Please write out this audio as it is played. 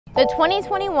The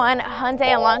 2021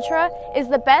 Hyundai Elantra is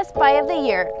the best buy of the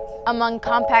year among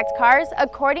compact cars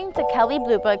according to Kelley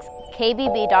Blue Book's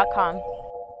KBB.com.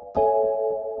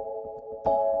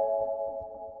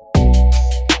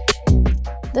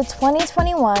 The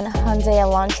 2021 Hyundai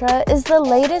Elantra is the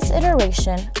latest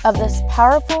iteration of this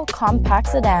powerful compact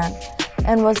sedan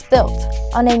and was built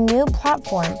on a new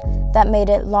platform that made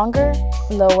it longer,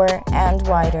 lower, and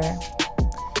wider.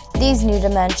 These new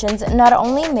dimensions not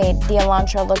only made the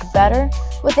Elantra look better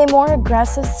with a more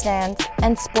aggressive stance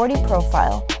and sporty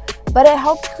profile, but it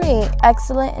helped create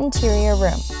excellent interior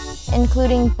room,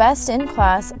 including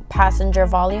best-in-class passenger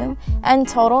volume and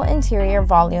total interior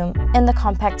volume in the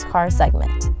compact car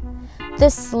segment.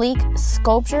 This sleek,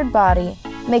 sculptured body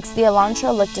makes the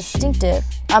Elantra look distinctive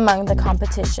among the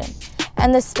competition,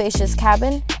 and the spacious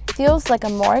cabin feels like a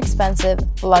more expensive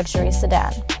luxury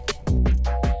sedan.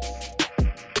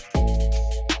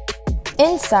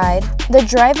 Inside, the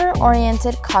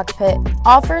driver-oriented cockpit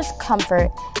offers comfort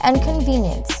and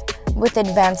convenience with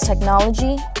advanced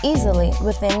technology easily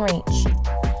within reach.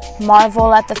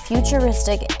 Marvel at the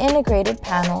futuristic integrated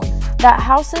panel that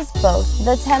houses both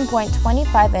the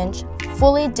 10.25-inch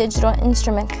fully digital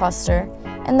instrument cluster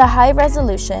and the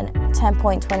high-resolution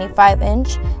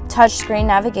 10.25-inch touchscreen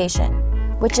navigation,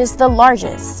 which is the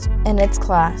largest in its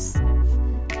class.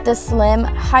 The slim,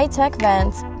 high-tech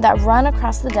vents that run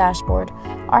across the dashboard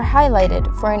are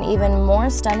highlighted for an even more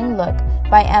stunning look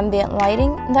by ambient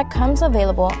lighting that comes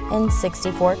available in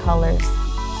 64 colors.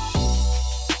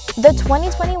 The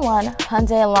 2021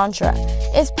 Hyundai Elantra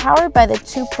is powered by the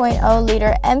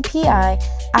 2.0-liter MPI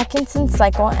Atkinson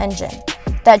cycle engine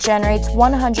that generates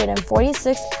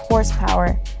 146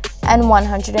 horsepower and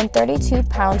 132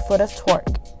 pound-foot of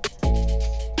torque.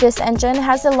 This engine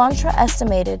has the Elantra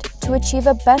estimated to achieve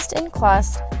a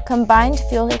best-in-class combined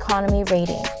fuel economy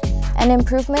rating, an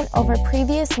improvement over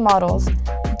previous models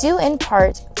due in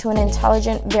part to an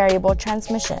intelligent variable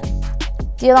transmission.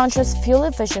 The Elantra's fuel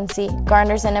efficiency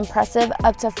garners an impressive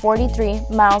up to 43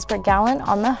 miles per gallon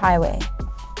on the highway.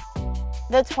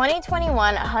 The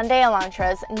 2021 Hyundai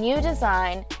Elantra's new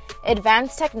design,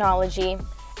 advanced technology,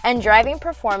 and driving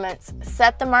performance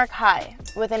set the mark high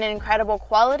with an incredible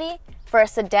quality for a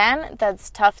sedan that's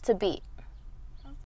tough to beat.